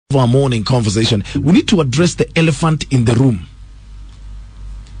our morning conversation, we need to address the elephant in the room.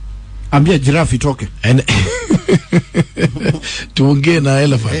 Ambia giraffe itoke. And tuongee na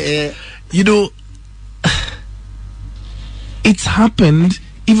elephant. You know, it's happened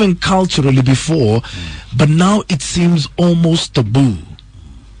even culturally before, but now it seems almost taboo.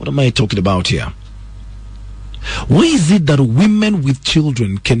 What am I talking about here? Why is it that women with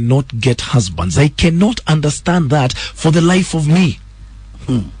children cannot get husbands? I cannot understand that for the life of me.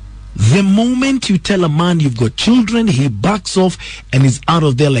 The moment you tell a man you've got children, he backs off and is out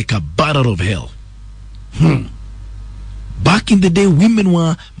of there like a bat out of hell. Back in the day, women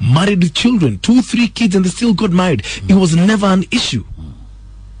were married with children, 2-3 kids, and they still got married. It was never an issue.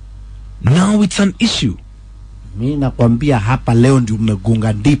 Now it's an issue. Mimi nakwambia hapa leo ndio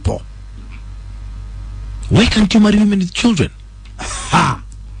umegunga ndipo. Why can't you marry women with children? Ha!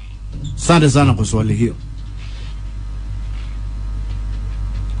 Asante sana kwa swali hiyo.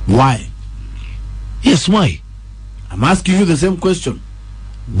 Why? Yes, why? I'm asking you the same question.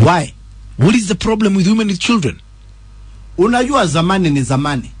 Why? What is the problem with women with children? Unajua zamani ni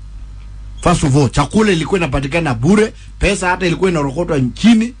zamani. First of all, chakula ilikuwa inapatikana bure, pesa hata ilikuwa inarokotwa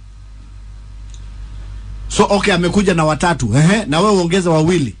nchini. So okay, amekuja na watatu, na wewe ongeza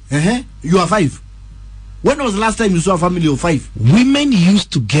wawili. You are 5. When was the last time you saw a family of 5? Women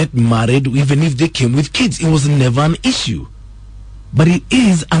used to get married even if they came with kids. It was never an issue. But it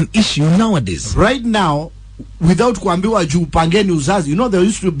is an issue nowadays. Right now, without kuambiwa juu pangeni uzazi, you know there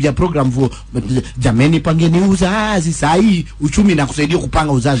used to be a program for jameni pangeni uzazi, sahi uchumi na kusaidia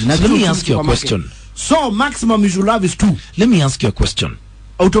kupanga uzazi. So let me ask you a question. So maximum you should have is 2. Let me ask you a question.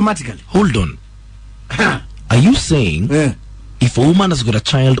 Automatically. Hold on. Are you saying if a woman has got a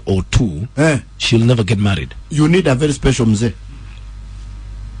child or 2, she'll never get married? You need a very special mzee.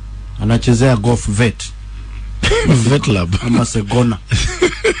 Anachezea golf vet. Vet lab. Ama segona.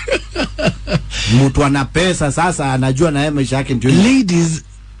 Mtu ana pesa sasa anajua na yeye maisha yake ndio. Ladies,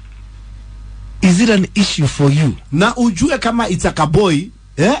 is it an issue for you? Na ujue kama it's a boy,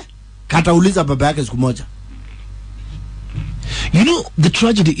 katauliza baba yake siku moja. You know, the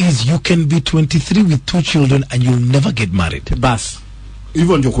tragedy is you can be 23 with 2 children and you'll never get married. Bas.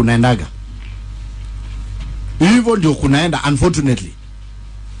 Hivyo ndio kunaendaga. Hivyo ndio kunaenda, unfortunately.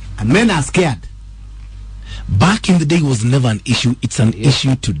 And men are scared. Back in the day, it was never an issue. It's an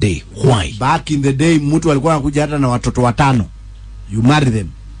issue today. Why? Back in the day, mtu alikuwa anakuja hata na watoto 5. You marry them.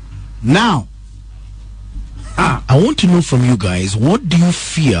 Now, I want to know from you guys, what do you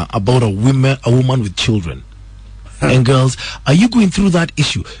fear about a woman with children? And girls, are you going through that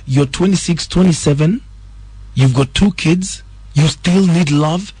issue? You're 26, 27, you've got 2 kids, you still need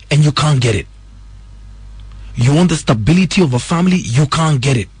love, and you can't get it. You want the stability of a family, you can't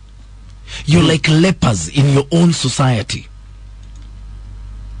get it. You're like lepers in your own society.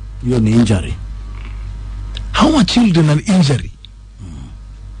 You're an injury. How are children an injury?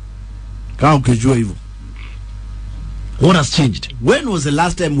 Kama ukijua hivyo. What has changed? When was the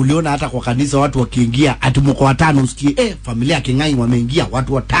last time uliona hata kwa kanisa watu wakiingia ati mko 5 usikie familia ya King'ang'i wameingia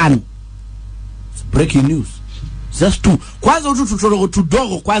watu 5? It's breaking news. Just 2. Kwanza utu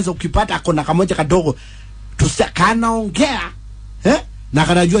tudogo kwanza ukipata akona kamoja kadogo kanaongea na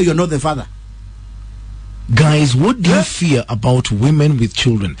kanajua you're not the father. Guys, what do you fear about women with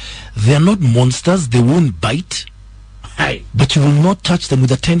children? They are not monsters, they won't bite. But you will not touch them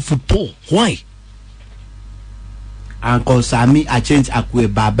with a 10-foot pole. Why? Uncle Sammy a change akwe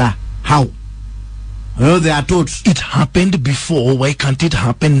baba. How? Well, they are taught. It happened before, why can't it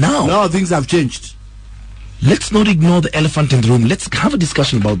happen now? No, things have changed. Let's not ignore the elephant in the room. Let's have a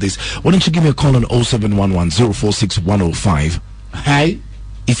discussion about this. Why don't you give me a call on 0711-046-105. Hi.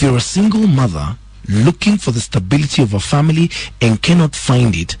 If you're a single mother looking for the stability of a family and cannot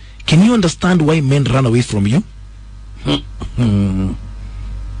find it, can you understand why men run away from you?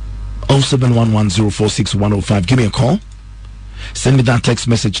 0711-046-105. Give me a call. Send me that text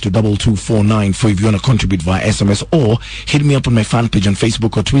message to 2249 if you want to contribute via SMS, or hit me up on my fan page on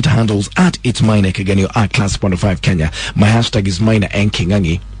Facebook or Twitter handles at It's Maina Kageni or at Class.5 Kenya. My hashtag is Maina and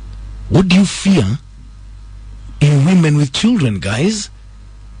King'ang'i. What do you fear in women with children, guys?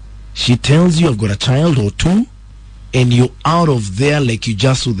 She tells you I've got a child or 2 and you're out of there like you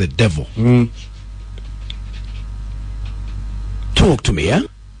just saw the devil. Talk to me, yeah?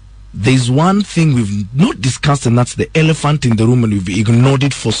 There's one thing we've not discussed, and that's the elephant in the room, and we've ignored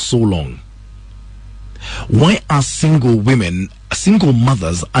it for so long. Why are single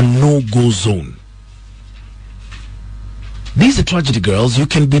mothers a no-go zone? This is a tragedy, girls. You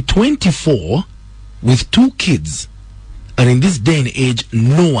can be 24 with 2 kids, and in this day and age,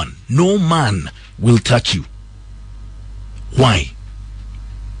 no man will touch you. Why?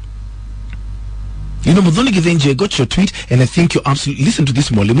 You know, Mudhoni Githenji, I got your tweet, and I think you're absolutely... Listen to this,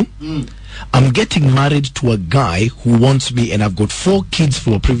 Mwalimu. I'm getting married to a guy who wants me, and I've got 4 kids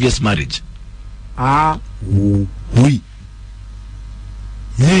from a previous marriage. Oui.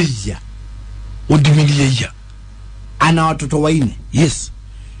 Yeah. What do you mean, yeah? Ana watoto waine. Yes.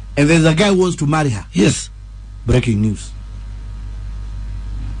 And there's a guy who wants to marry her. Yes. Breaking news.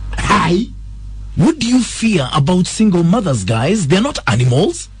 Hi. What do you fear about single mothers, guys? They're not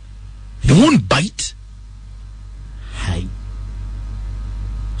animals. They won't bite. Hi.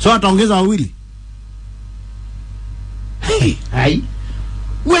 So ataongeza wawili. Hey. Hi.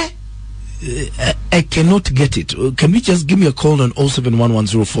 Where? I cannot get it. Can we just give me a call on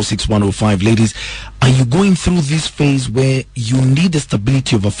 0711046105? Ladies, are you going through this phase where you need the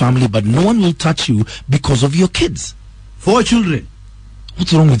stability of a family, but no one will touch you because of your kids? 4 children.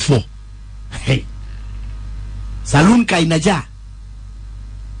 What's wrong with 4? Hey. Saloon kainaja.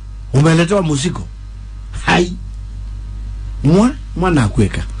 Umeletewa musiko. Hai. Mwana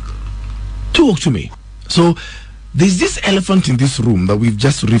kweka. Talk to me. So, there's this elephant in this room that we've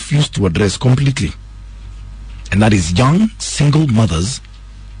just refused to address completely. And that is young, single mothers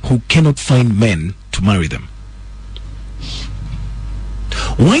who cannot find men to marry them.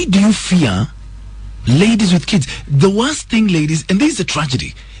 Why do you fear ladies with kids? The worst thing, ladies, and this is a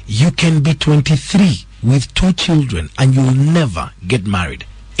tragedy, you can be 23 with 2 children and you'll never get married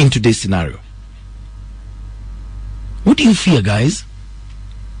in today's scenario. What do you fear, guys?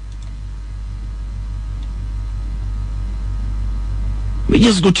 We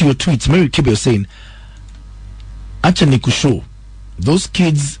just go to your tweets. Mary Kibe was saying, Acha nikusho, those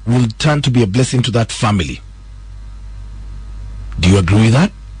kids will turn to be a blessing to that family. Do you agree with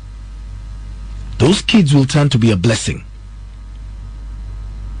that? Those kids will turn to be a blessing.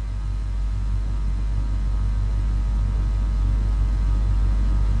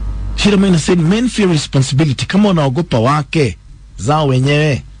 Shiramaina said, men fear responsibility. Come on, naogopa wake zao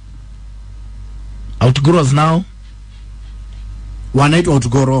wenyewe. Outgrowers now. Wanaitwa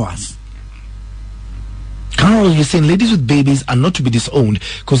outgrowers. Carol, you're saying ladies with babies are not to be disowned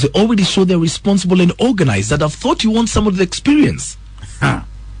because they already show they're responsible and organized. That I've thought you want some of the experience. Huh.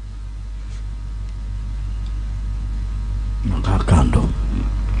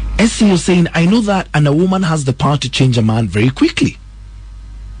 Essie, you're saying, I know that, and a woman has the power to change a man very quickly.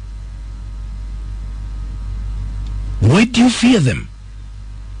 Why do you fear them?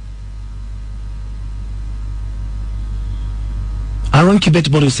 Aaron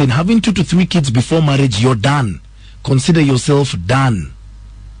Kibetbol is saying, having 2 to 3 kids before marriage, you're done. Consider yourself done.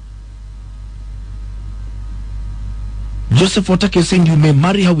 Joseph Watake is saying, you may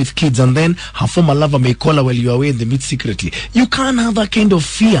marry her with kids and then her former lover may call her while you're away and they meet secretly. You can't have that kind of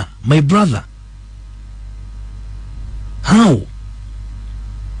fear, my brother. How?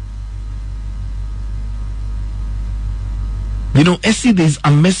 You know, Essie, there's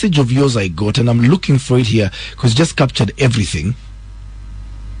a message of yours I got and I'm looking for it here because it just captured everything.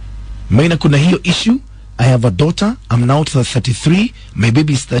 Maina, kuna hiyo issue. I have a daughter. I'm now 33. My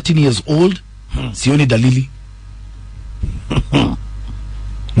baby is 13 years old. Sioni dalili.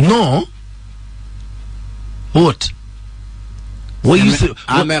 No. What? What you say?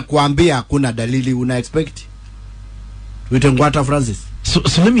 Amekuambia hakuna dalili, una expect? Witengwata Francis. So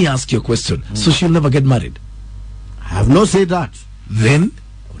let me ask you a question. So she'll never get married? I have not said that. Then?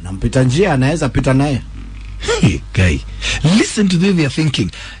 Unampita njia, anaweza pita naye. Hey, guy. Listen to the way they are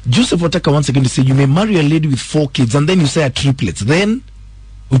thinking. Joseph Wataka once again to say, you may marry a lady with 4 kids and then you say a triplets. Then,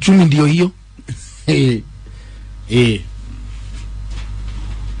 uchumi ndio hiyo? Hey. Hey.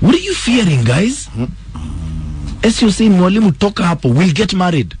 What are you fearing, guys? As you're saying, Mwalimu toka hapo, will get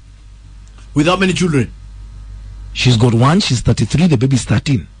married. With how many children? She's got 1, she's 33, the baby's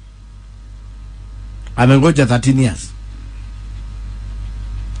 13. Amengoja 13 years.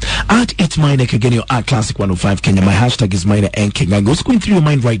 At It's Maina Kageni, at Classic 105 Kenya. My hashtag is Maina and Kingangi. What's going through your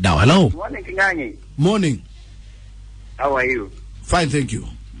mind right now? Hello? Morning, Kingangi. Morning. How are you? Fine, thank you.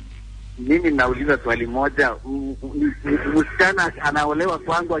 Mimi nauliza swali moja. Msichana anaolewa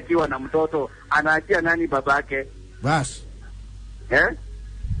kwangu akiwa na mtoto, anaachia nani babake? Bas. Eh?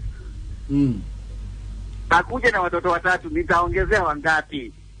 Akuje na watoto 3, nitaongezea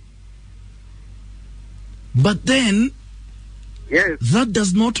wangapi? But then, yes, that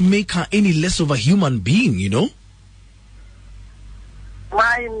does not make her any less of a human being, you know?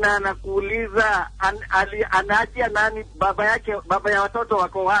 Maina nakuuliza, anaachia nani baba yake? Baba ya watoto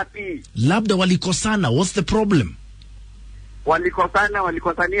wako wapi? Labda walikosana. What's the problem?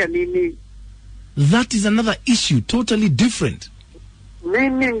 Walikosania nini? That is another issue, totally different.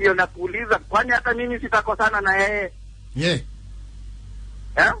 Mimi ndio nakuuliza, kwani hata mimi sitakosana na yeye? Yeah.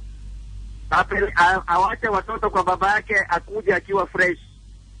 Eh? awache watoto kwa baba yake, akuje akiwa fresh,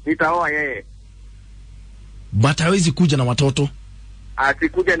 nitaoa yeye. But hawezi kuja na watoto.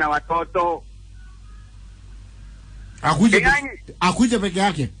 Asikuje na watoto. Akuje peke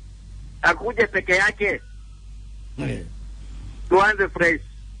yake. Akuje peke yake. Tuanze fresh.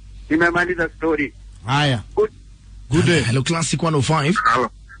 Nimemaliza story. Haya. Good day. Hello Classic 105. Hello.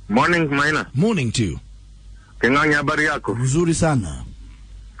 Morning Maina. Morning to you. King'ang'i, habari yako? Mzuri sana.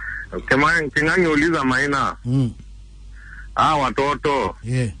 King'ang'i, uliza Maina. Watoto.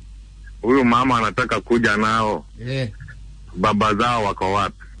 Yeah. Huyu mama anataka kuja nao. Yeah. Baba zao wako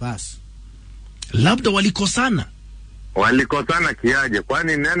wapi? Bas. Labda walikosana. Walikosana kiaje?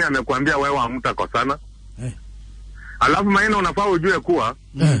 Kwani nani amekuambia wewe hamtakosana? Alafu Maina, unafaa ujue kuwa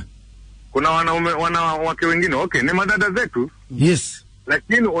kuna wanawake wengine, okay, ni madada zetu. Yes.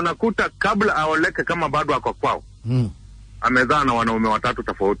 Lakini unakuta kabla aoleke, kama bado ako kwao, amezaa na wanaume watatu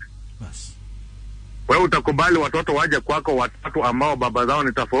tofauti. Bas. Wewe utakubali watoto waje kwako watatu ambao baba zao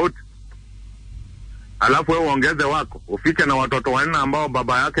ni tofauti? Alafu wewe uongeze wako, ufike na watoto wanne ambao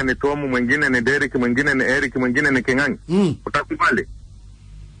baba yake ni Tomu, mwingine ni Derek, mwingine ni Eric, mwingine ni King'ang'i. Utakubali?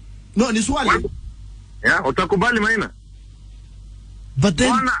 No, ni swali. Utakubali Maina? But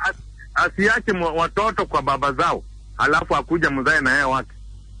then asiache watoto kwa baba zao, alafu akuja mzae na yeye wake.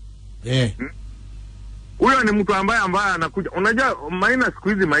 Huyo ni mtu ambaye anakuja. Unajua Maina, siku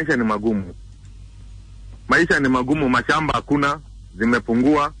hizi maisha ni magumu. Maisha ni magumu, mashamba hakuna,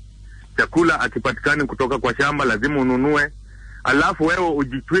 zimepungua. Chakula akipatikani kutoka kwa shamba, lazima ununue. Alafu wewe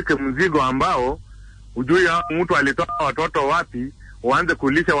ujitwike mzigo ambao ujui mtu alitoa watoto wapi, uanze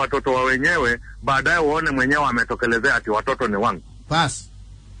kulisha watoto wa wenyewe, baadaye uone mwenyewe ametokelezea ati watoto ni wangu. Bas.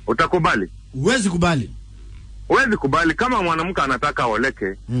 Utakubali? Huwezi kubali. Huwezi kubali. Kama mwanamke anataka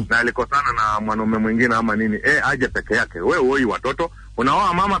aoleke na alikosana na mwanaume mwingine ama nini, aje peke yake. Wewe uoi watoto,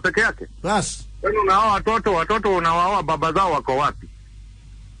 unaoa mama peke yake. Bas. Wewe unaoa watoto unaoa baba zao wako wapi?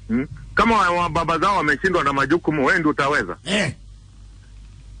 Kama baba zao wameshindwa na majukumu, wewe ndio utaweza?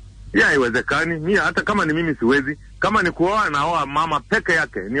 Haiwezekani. Mimi hata kama ni mimi siwezi. Kama ni kuoa, naoa mama peke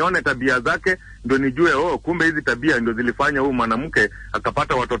yake, nione tabia zake, ndio nijue kumbe hizi tabia ndio zilifanya huyu mwanamke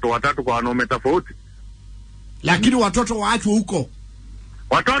akapata watoto watatu kwa wanaume tofauti. Lakini watoto waachwe huko.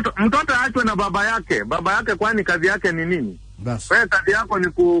 Mtoto aachwe na baba yake. Baba yake kwani kazi yake ni nini? Bas. Wewe kazi yako ni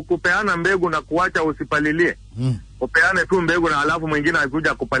kupeana mbegu na kuacha usipalilie. Upeane tu mbegu na alafu mwingine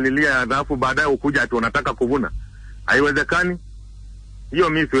akuja kupalilia, alafu baadaye ukuja ati unataka kuvuna. Haiwezekani. Hiyo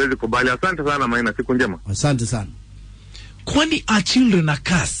mimi siwezi kubali. Asante sana Maina, siku njema. Asante sana. Kwani our children are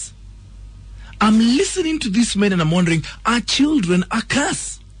curse? I'm listening to this man and I'm wondering, our children are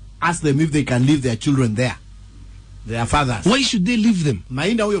curse? Ask them if they can leave their children there. Their fathers. Why should they leave them?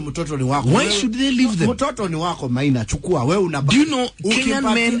 Maina, huyo mtoto ni wako. Why should they leave them? Mtoto ni wako Maina, chukua. Wewe Do you know,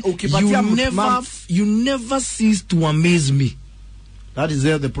 Kenyan men, you never cease to amaze me. That is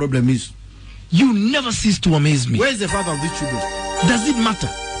where the problem is. You never cease to amaze me. Where is the father of these children? Does it matter?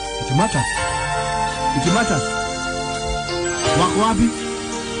 It matters. It matters. Wako wapi?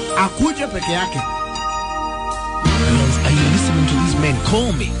 Akuje peke yake. Are you listening to these men?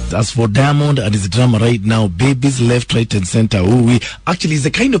 Call me. As for Diamond and his drama right now, babies left, right and center. Actually, he's the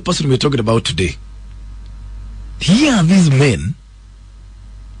kind of person we're talking about today. Here are these men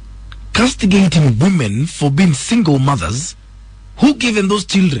castigating women for being single mothers. Who gave them those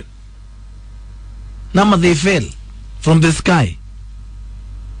children? Nama, they fell from the sky.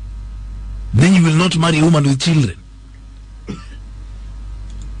 Then you will not marry a woman with children.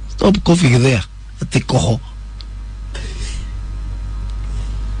 Stop coughing there.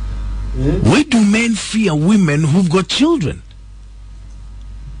 Why do men fear women who've got children?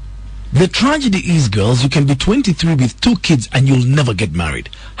 The tragedy is, girls, you can be 23 with 2 kids and you'll never get married.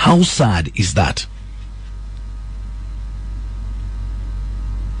 How sad is that?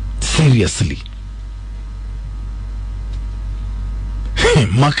 Seriously.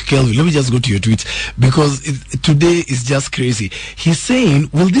 Mark Kelvin, let me just go to your tweets because today is just crazy. He's saying,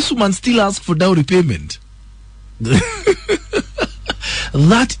 will this woman still ask for dowry payment?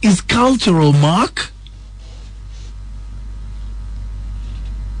 That is cultural, Mark.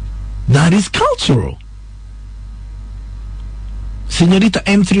 That is cultural. Senorita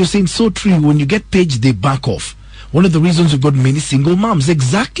M3 is saying, so true, when you get paged, they back off. One of the reasons we've got many single moms.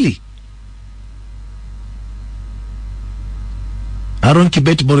 Exactly. Aaron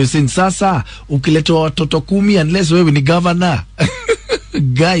Kibet is saying, sasa, ukileto watoto 10 unless wewe ni governor.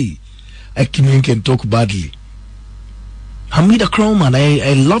 Guy, I can talk badly. Hamida Crowman,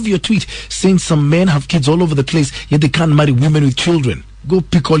 I love your tweet saying some men have kids all over the place, yet they can't marry women with children. Go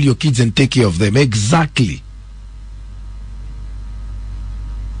pick all your kids and take care of them. Exactly.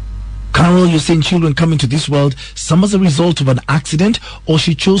 Carol, you're saying children come into this world, some as a result of an accident, or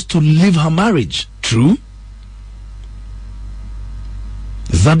she chose to leave her marriage. True?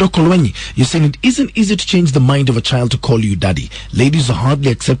 Zado Kolwenyi, you're saying it isn't easy to change the mind of a child to call you daddy. Ladies hardly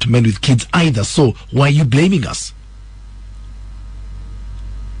accept men with kids either, so why are you blaming us?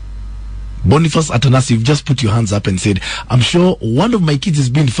 Boniface Atanasi, you've just put your hands up and said, I'm sure one of my kids is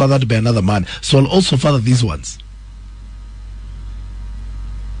being fathered by another man, so I'll also father these ones.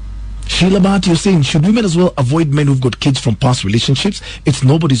 Sheila Bart, you're saying, should women as well avoid men who've got kids from past relationships? It's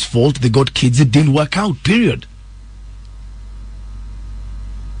nobody's fault. They got kids, it didn't work out, period.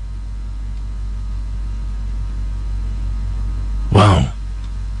 Wow.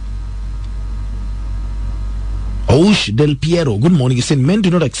 Osh Del Piero, good morning. You said men do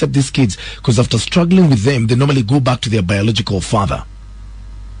not accept these kids because after struggling with them, they normally go back to their biological father.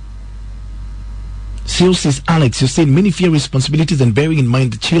 Says Alex, you're saying many fear responsibilities and bearing in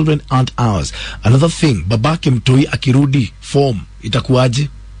mind the children aren't ours. Another thing, babake mtoi akirudi, form itakuaje?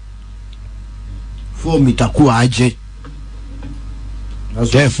 Form itakuaje?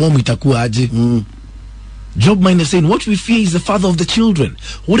 Yeah, form itakuaje? Job Miner saying, what we fear is the father of the children.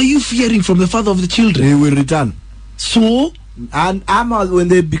 What are you fearing from the father of the children? He will return. So? And when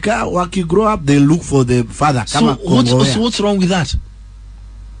they grow up, they look for the father. So what's wrong with that?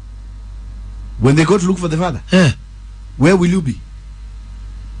 When they go to look for the father? Where will you be?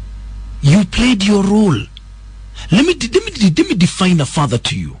 You played your role. Let me define a father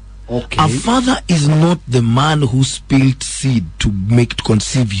to you. Okay. A father is not the man who spilled seed to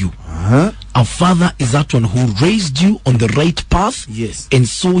conceive you. A father is that one who raised you on the right path, yes, and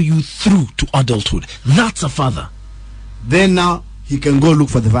saw you through to adulthood. That's a father. Then now he can go look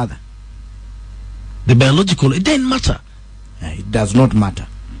for the father. The biological, it doesn't matter. It does not matter.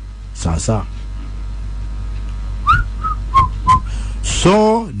 Sasa.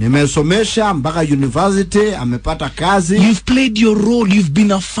 So, nimesomesha mpaka university, amepata kazi. You've played your role. You've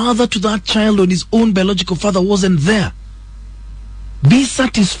been a father to that child when his own biological father wasn't there. Be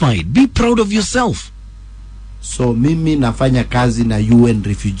satisfied. Be proud of yourself. So, mimi nafanya kazi na UN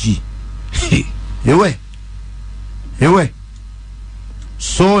refugee. Ewe.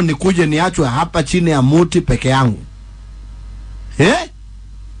 So, nikuje niachwe hapa chini ya muti peke yangu.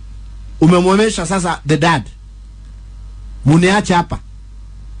 Umemwomesha sasa the dad. Muniache hapa.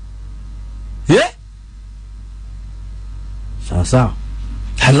 Sawa.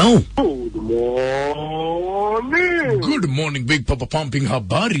 Hello. Good morning. Good morning, Big Papa Pumping.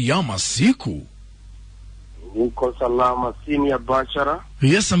 Habari ya masiku. Uko salama, senior bachara?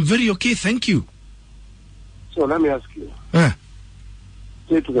 Yes, I'm very okay, thank you. So let me ask you.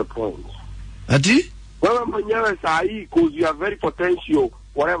 Straight to the point. Ati? Wewe mwenyewe saa hii, cause you are very potential,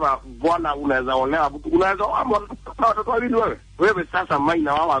 whatever, bwana unaweza olewa, unaweza watoto wawili wewe? Wewe sasa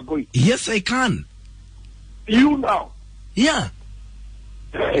Maina wao agoi. Yes, I can. You know? Yeah.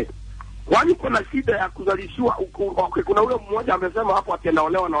 Kwani kuna shida ya kuzalishiwa? Okay, kuna ule mmoja amesema hapo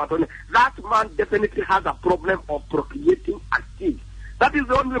anaolewa na watu. That man definitely has a problem of procreating a kid. That is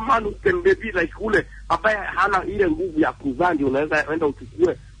the only man who can be like ule ambaye hana ile nguvu ya kuzaa, ndio unaweza enda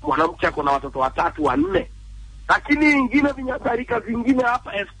uchukue mwanamke ako na watoto 3 4. Lakini ingine vinyagarika vingine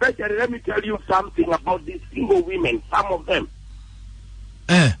hapa, especially let me tell you something about these single women, some of them.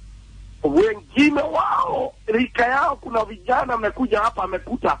 Wengine wao rika yao, kuna vijana amekuja hapa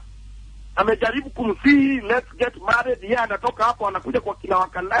amekuta amejaribu kumsihi let's get married, yeye anatoka hapo anakuja kwa kina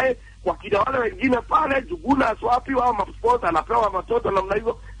wakanae, kwa kina wale wengine pale Juguna Swapi wao masponsor, anapewa watoto namna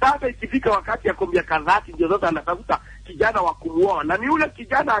hivyo. Sasa ikifika wakati ya kumbia kadhati, ndio sasa anatafuta kijana wa kumuoa, na ni yule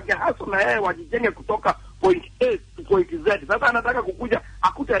kijana angehaso na yeye wajijenge kutoka point A to point Z. Sasa anataka kukuja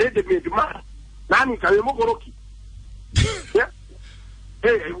akuta ready made man nani kawemogoroki.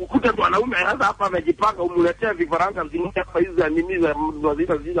 Ukuta ndo wanaume hasa hapa amejipanga, umuletea vifaranga zingine hapa hizi za nini za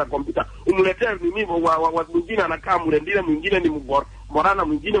za kompyuta, umuletea nini wa mwingine anakaa mrendile, mwingine ni morana,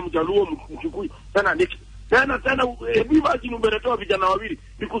 mwingine mjaluo mchukui tena niki tena imagine umeletewa vijana wawili,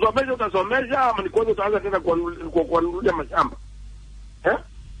 nikusomesha utasomesha ama nikuone utaanza tena kuanulia mashamba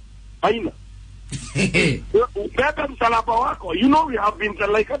aina ubebe msalaba wako. You know we have been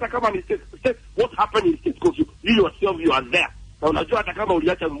like hata kama ni state, what happened is because you yourself you are there. Na unajua hata kama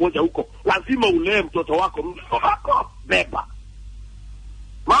uliacha mmoja huko, lazima ulee mtoto wako beba.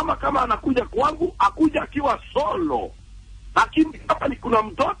 Mama kama anakuja kwangu, akuja akiwa solo. Lakini kama ni kuna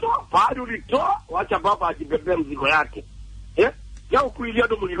mtoto, bali ulitoa, wacha baba ajibebe mzigo yake. Yao kuilia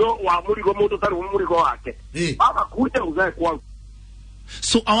ndo mligo moto tari mligo wake. Baba kuja uzae kwangu.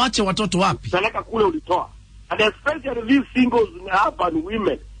 So awache watoto wapi? Peleka kule ulitoa. And especially these singles and urban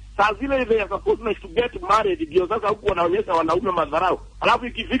women, saa zile they are supposed to get married, ndio sasa huku wanaonyesha wanaume madharau. Alafu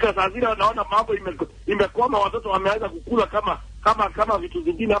ikifika saa zile wanaona mambo imekoma, watoto wameanza kukula kama vitu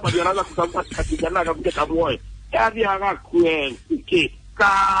zingine, hapa ndio anaanza kutafuta kijana akakuja kamuoe. Yaani akakweke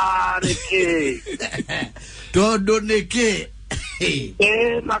kareke todo neke.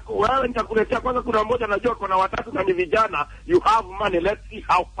 Na wewe nitakuletea kwanza, kuna mmoja najua kuna watatu na ni vijana. You have money, let's see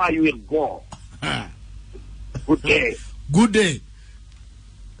how far you will go. Good day. Good day.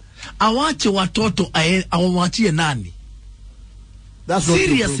 Awache watoto awachie nani? That's not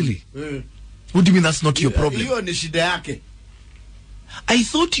seriously. What do you mean that's not your problem? Hiyo ni shida yake. I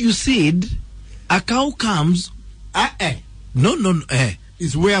thought you said a cow comes. No.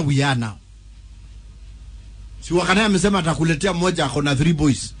 Is where we are now. Si wakana amesema atakuletea mmoja akona 3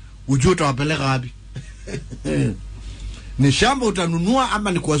 boys. Ujue utawapeleka wapi? Ni shamba utanunua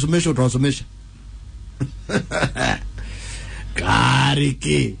ama ni kuwasomesha utawasomesha?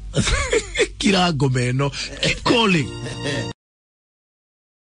 Kariki. Kirago meno. Keep calling.